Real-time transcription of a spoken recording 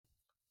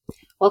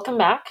Welcome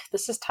back.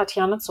 This is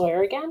Tatiana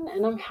Zoyer again,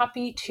 and I'm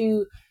happy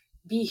to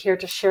be here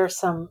to share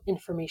some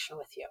information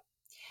with you.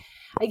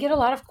 I get a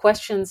lot of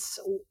questions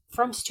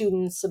from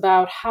students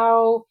about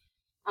how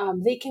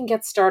they can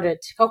get started,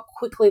 how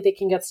quickly they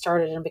can get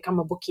started and become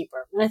a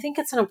bookkeeper. And I think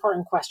it's an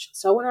important question.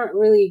 So I want to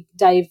really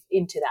dive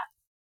into that.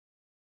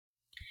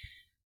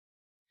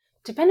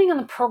 Depending on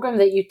the program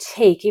that you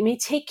take, it may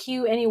take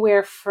you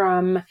anywhere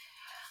from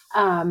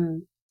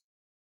 2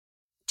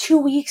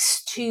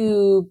 weeks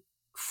to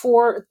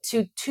 2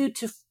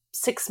 to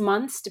 6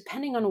 months,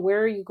 depending on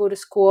where you go to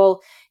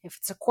school. If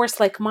it's a course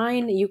like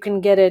mine, you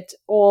can get it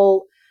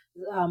all.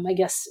 I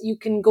guess you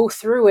can go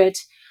through it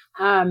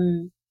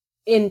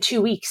in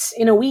 2 weeks,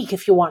 in a week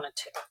if you wanted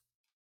to.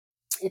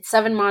 It's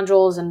 7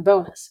 modules and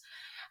bonus.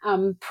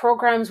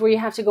 Programs where you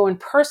have to go in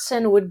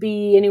person would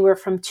be anywhere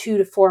from 2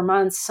 to 4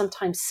 months,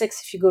 sometimes 6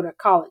 if you go to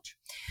college.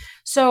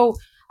 So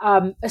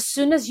as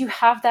soon as you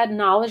have that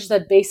knowledge,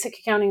 that basic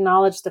accounting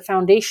knowledge, the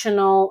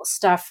foundational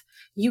stuff,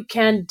 you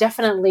can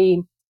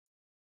definitely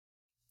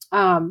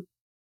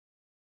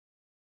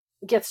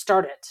get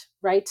started,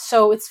 right?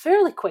 So it's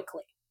fairly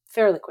quickly.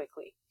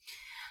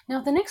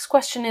 Now, the next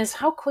question is,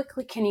 how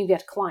quickly can you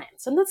get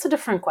clients? And that's a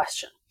different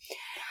question.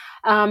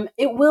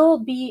 It will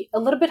be a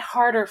little bit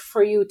harder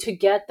for you to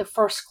get the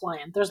first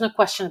client. There's no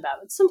question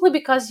about it, simply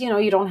because,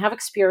 you don't have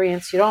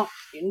experience. You don't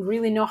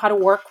really know how to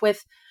work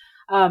with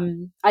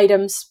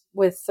items,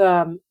 with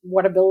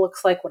what a bill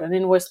looks like, what an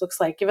invoice looks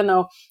like, even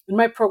though in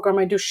my program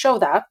I do show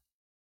that.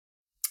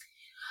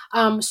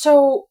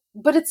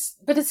 But it's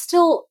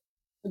still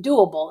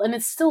doable, and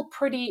it's still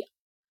pretty,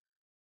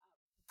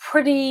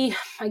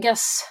 I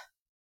guess,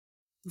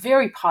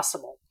 very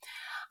possible.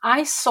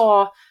 I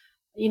saw,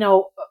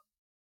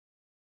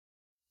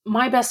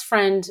 my best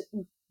friend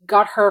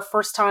got her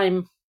first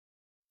time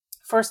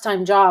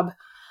job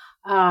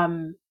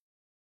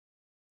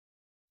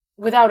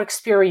without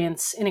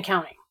experience in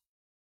accounting.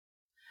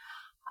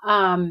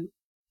 And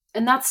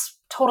that's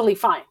totally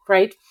fine,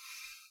 right?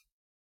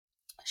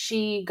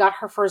 She got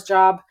her first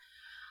job.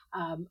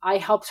 I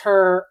helped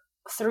her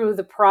through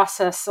the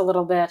process a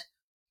little bit.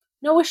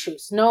 No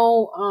issues,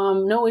 no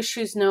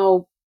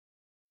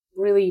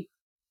really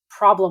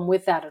problem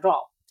with that at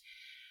all.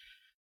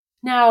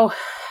 Now,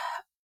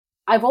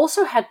 I've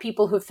also had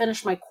people who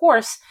finished my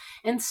course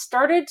and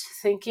started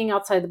thinking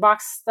outside the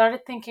box,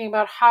 started thinking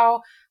about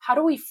how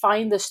do we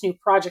find this new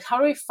project? How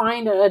do we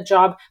find a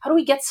job? How do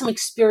we get some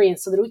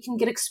experience so that we can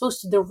get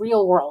exposed to the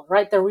real world,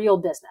 right? The real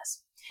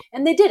business.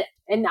 And they did it.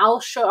 And I'll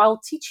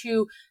teach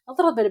you a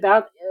little bit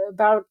about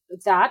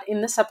that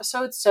in this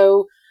episode.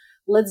 So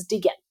let's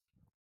dig in.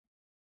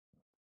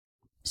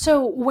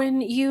 So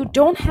when you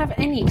don't have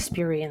any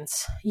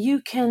experience,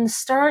 you can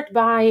start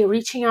by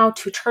reaching out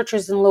to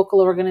churches and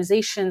local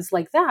organizations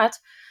like that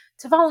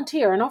to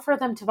volunteer and offer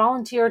them to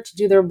volunteer to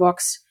do their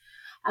books.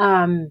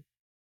 And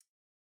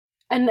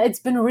it's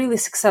been really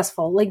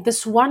successful. Like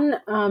this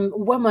one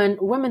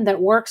woman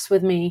that works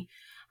with me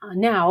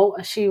now,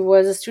 she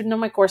was a student of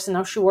my course and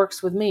now she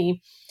works with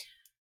me.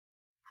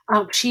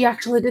 She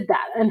actually did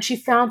that, and she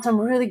found some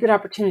really good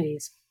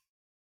opportunities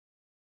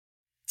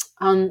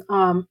on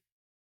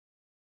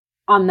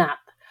that.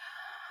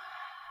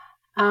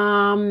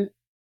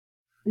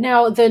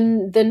 Now,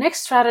 the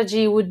next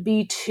strategy would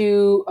be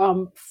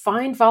to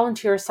find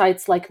volunteer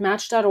sites like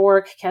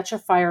Match.org,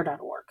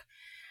 CatchAFire.org.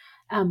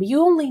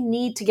 You only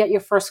need to get your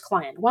first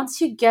client.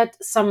 Once you get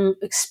some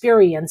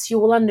experience, you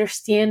will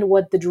understand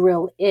what the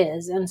drill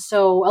is, and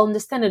so I'll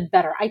understand it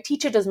better. I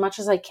teach it as much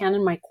as I can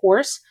in my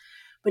course,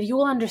 but you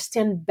will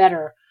understand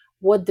better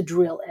what the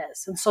drill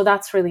is, and so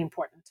that's really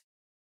important.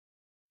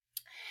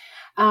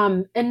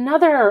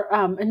 Another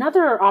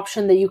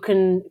option that you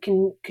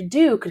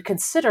could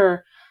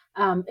consider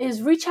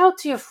is reach out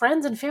to your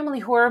friends and family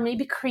who are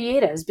maybe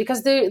creatives,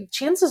 because the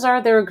chances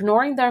are they're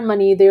ignoring their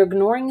money, they're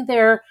ignoring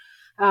their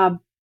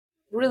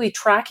really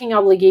tracking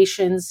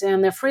obligations,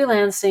 and they're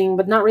freelancing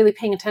but not really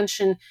paying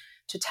attention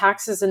to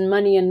taxes and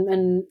money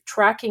and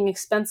tracking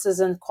expenses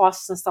and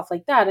costs and stuff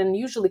like that, and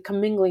usually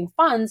commingling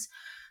funds.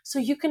 So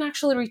you can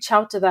actually reach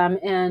out to them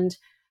and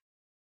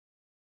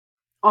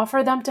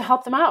offer them to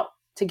help them out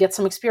to get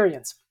some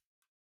experience.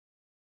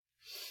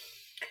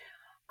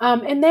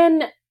 And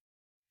then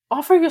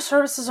offer your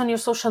services on your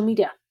social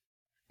media.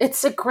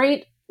 It's a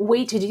great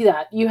way to do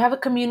that. You have a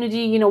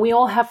community, we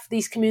all have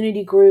these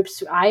community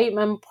groups. I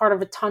am part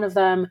of a ton of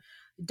them.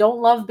 Don't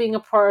love being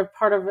a part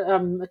of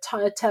a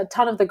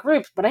ton of the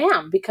groups, but I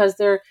am, because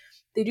they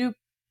do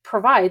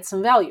provide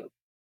some value.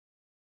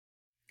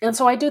 And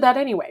so I do that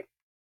anyway.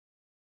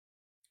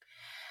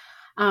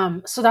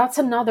 So that's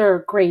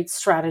another great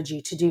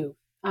strategy to do,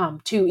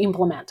 to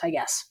implement, I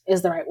guess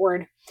is the right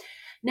word.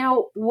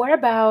 Now, what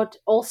about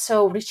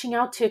also reaching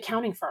out to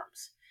accounting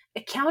firms?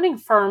 Accounting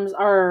firms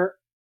are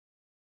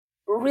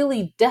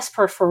really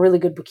desperate for really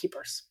good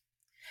bookkeepers.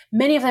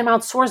 Many of them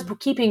outsource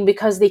bookkeeping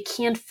because they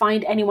can't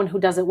find anyone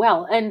who does it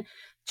well. And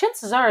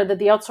chances are that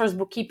the outsourced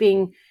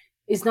bookkeeping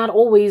is not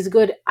always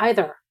good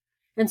either.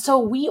 And so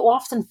we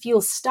often feel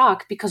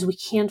stuck because we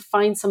can't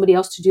find somebody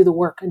else to do the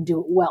work and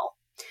do it well.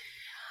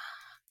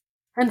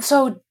 And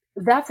so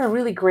that's a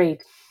really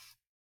great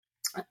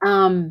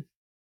um,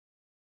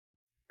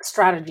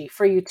 strategy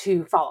for you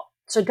to follow.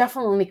 So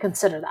definitely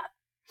consider that.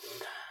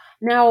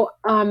 Now,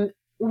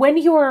 when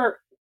you're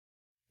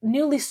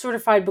newly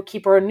certified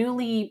bookkeeper or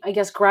newly, I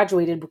guess,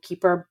 graduated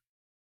bookkeeper,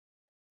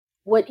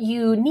 what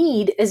you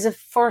need is the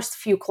first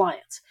few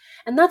clients.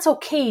 And that's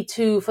okay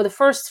to, for the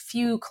first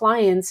few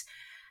clients,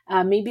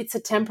 maybe it's a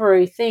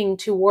temporary thing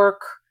to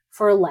work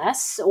for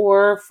less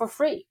or for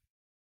free.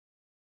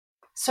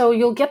 So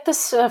you'll get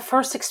this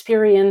first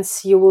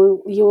experience. You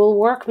will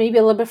work maybe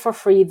a little bit for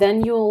free.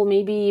 Then you'll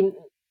maybe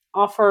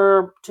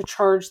offer to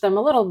charge them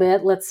a little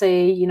bit. Let's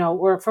say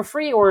or for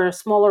free or a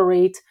smaller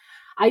rate.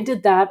 I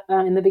did that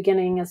in the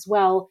beginning as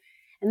well,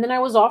 and then I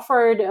was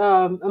offered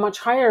a much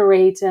higher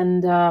rate,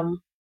 and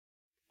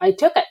I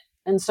took it.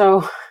 And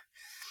so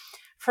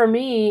for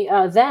me,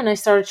 then I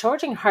started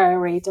charging higher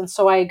rate, and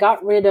so I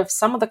got rid of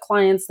some of the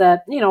clients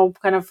that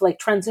kind of like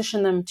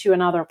transition them to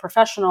another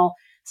professional.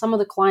 Some of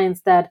the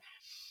clients that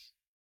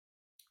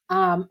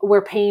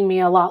were paying me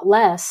a lot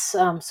less,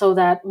 so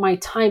that my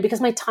time, because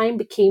my time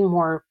became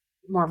more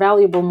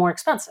valuable, more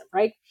expensive,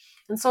 right?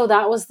 And so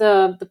that was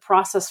the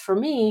process for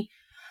me.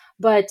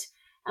 But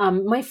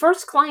my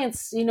first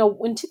clients, in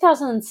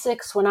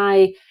 2006, when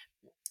I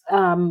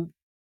um,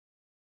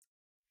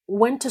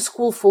 went to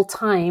school full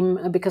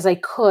time, because I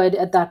could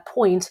at that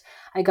point.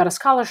 I got a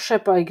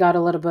scholarship. I got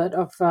a little bit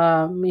of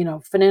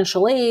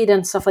financial aid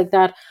and stuff like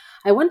that.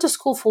 I went to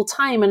school full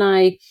time, and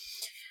I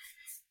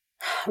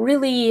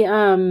really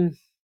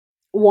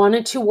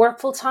wanted to work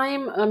full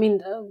time. I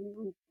mean,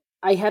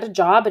 I had a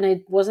job and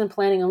I wasn't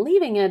planning on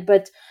leaving it,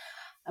 but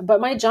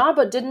my job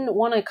didn't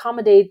want to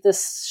accommodate the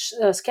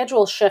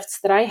schedule shifts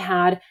that I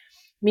had.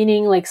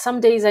 Meaning, like, some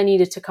days I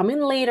needed to come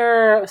in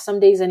later, some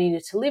days I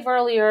needed to leave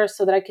earlier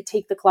so that I could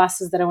take the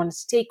classes that I wanted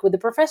to take with the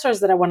professors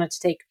that I wanted to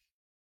take.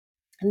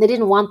 And they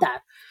didn't want that.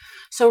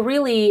 So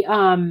really,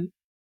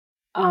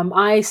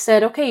 I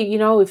said, okay,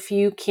 if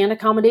you can't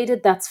accommodate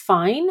it, that's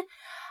fine.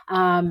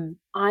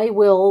 I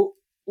will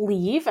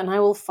leave and I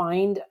will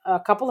find a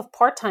couple of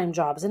part-time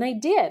jobs. And I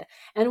did.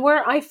 And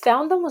where I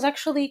found them was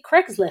actually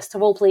Craigslist,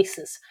 of all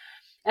places.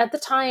 At the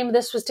time,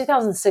 this was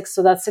 2006,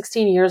 so that's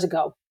 16 years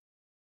ago.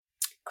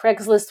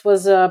 Craigslist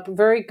was a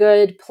very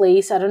good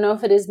place. I don't know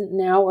if it is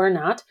now or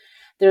not.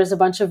 There's a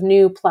bunch of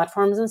new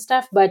platforms and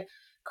stuff, but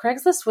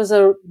Craigslist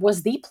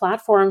was the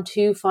platform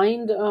to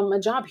find a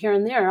job here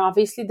and there.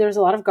 Obviously, there's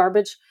a lot of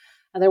garbage.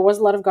 There was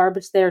a lot of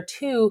garbage there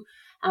too,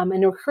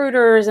 and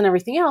recruiters and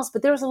everything else.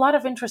 But there was a lot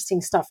of interesting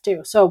stuff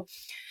too. So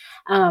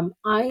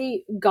I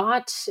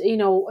got,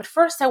 at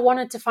first I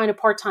wanted to find a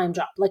part-time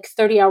job, like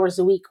 30 hours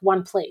a week,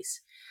 one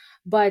place.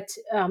 But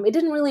it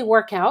didn't really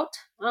work out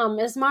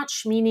as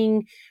much,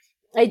 meaning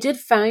I did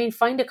find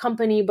a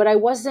company, but I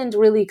wasn't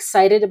really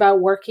excited about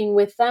working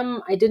with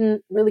them. I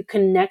didn't really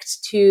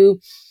connect to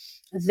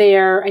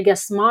their, I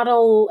guess,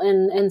 model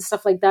and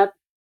stuff like that.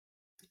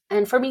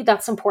 And for me,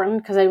 that's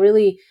important because I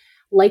really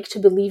like to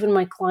believe in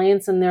my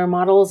clients and their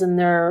models and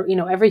their,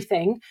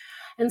 everything.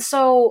 And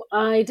so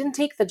I didn't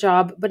take the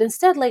job, but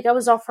instead, like, I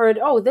was offered,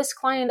 oh, this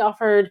client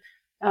offered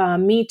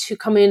me to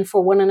come in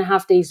for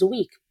 1.5 days a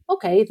week.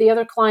 Okay. The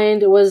other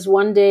client, it was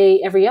one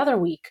day every other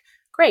week.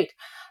 Great.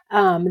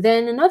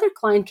 Then another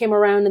client came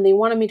around and they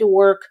wanted me to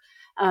work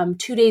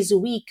 2 days a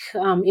week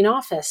in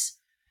office.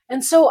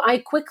 And so I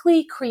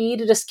quickly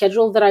created a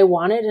schedule that I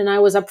wanted, and I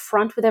was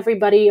upfront with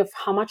everybody of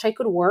how much I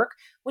could work,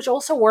 which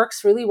also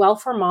works really well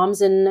for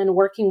moms and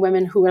working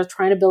women who are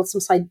trying to build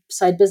some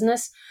side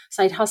business,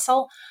 side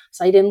hustle,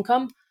 side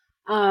income.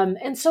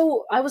 And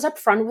so I was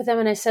upfront with them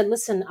and I said,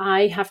 listen,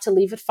 I have to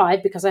leave at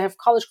 5 because I have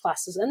college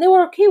classes. And they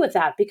were okay with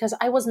that because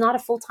I was not a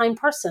full-time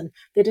person.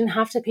 They didn't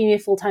have to pay me a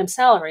full-time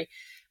salary.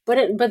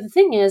 But the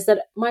thing is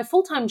that my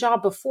full-time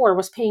job before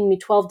was paying me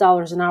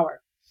 $12 an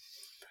hour.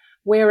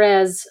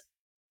 Whereas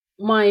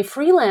my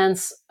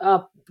freelance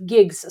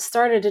gigs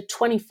started at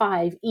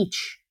 25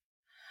 each.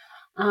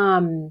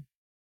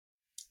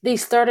 They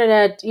started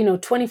at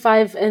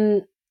 25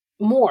 and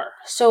more.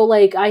 So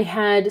like I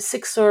had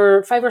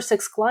 5 or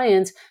 6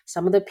 clients.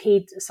 Some of them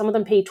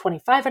paid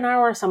 25 an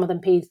hour, some of them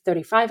paid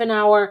 35 an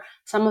hour,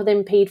 some of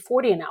them paid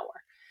 40 an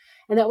hour.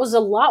 And that was a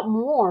lot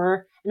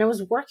more. And I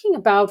was working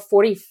about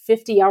 40,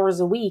 50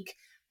 hours a week.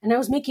 And I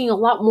was making a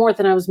lot more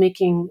than I was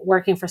making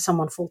working for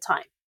someone full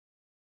time.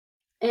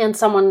 And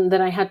someone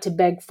that I had to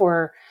beg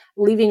for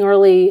leaving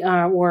early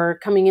or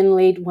coming in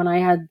late when I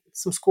had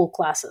some school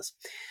classes.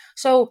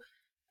 So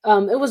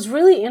it was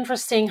really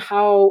interesting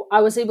how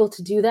I was able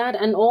to do that.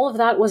 And all of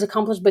that was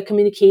accomplished by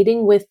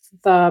communicating with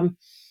the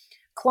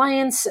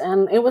clients,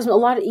 and it was a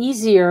lot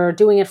easier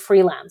doing it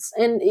freelance.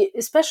 And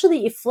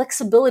especially if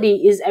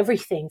flexibility is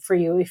everything for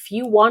you, if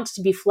you want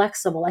to be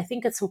flexible, I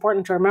think it's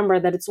important to remember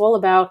that it's all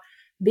about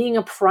being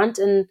upfront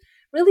and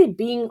really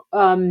being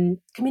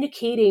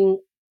communicating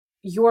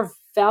your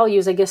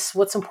values, I guess,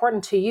 what's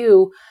important to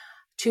you,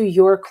 to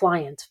your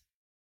client.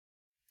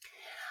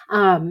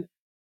 And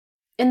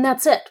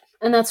that's it.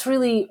 And that's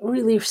really,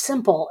 really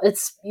simple.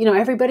 It's,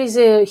 everybody's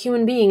a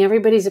human being,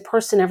 everybody's a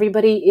person,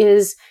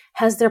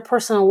 has their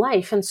personal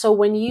life. And so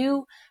when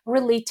you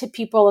relate to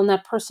people on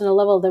that personal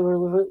level,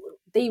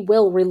 they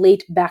will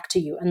relate back to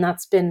you. And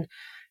that's been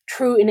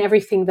true in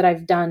everything that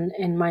I've done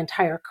in my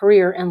entire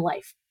career and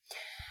life.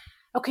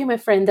 Okay, my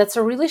friend, that's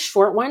a really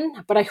short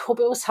one, but I hope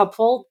it was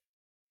helpful.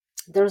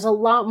 There's a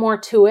lot more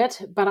to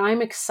it, but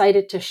I'm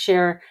excited to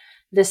share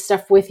this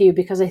stuff with you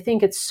because I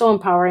think it's so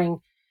empowering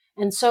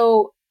and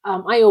so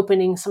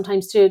eye-opening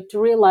sometimes to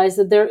realize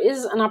that there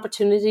is an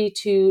opportunity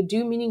to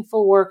do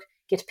meaningful work,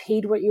 get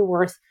paid what you're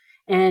worth,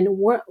 and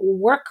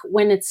work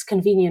when it's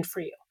convenient for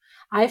you.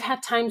 I've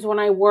had times when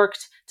I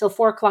worked till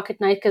 4 o'clock at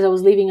night because I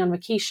was leaving on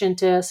vacation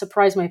to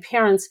surprise my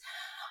parents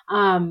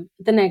the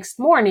next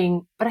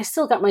morning, but I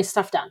still got my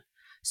stuff done.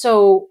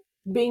 So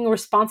being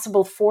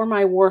responsible for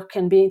my work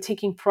and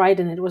taking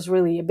pride in it was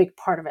really a big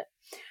part of it.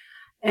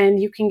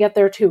 And you can get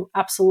there too.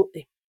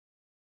 Absolutely.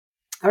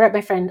 All right,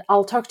 my friend,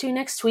 I'll talk to you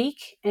next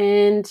week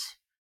and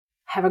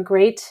have a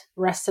great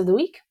rest of the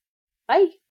week. Bye.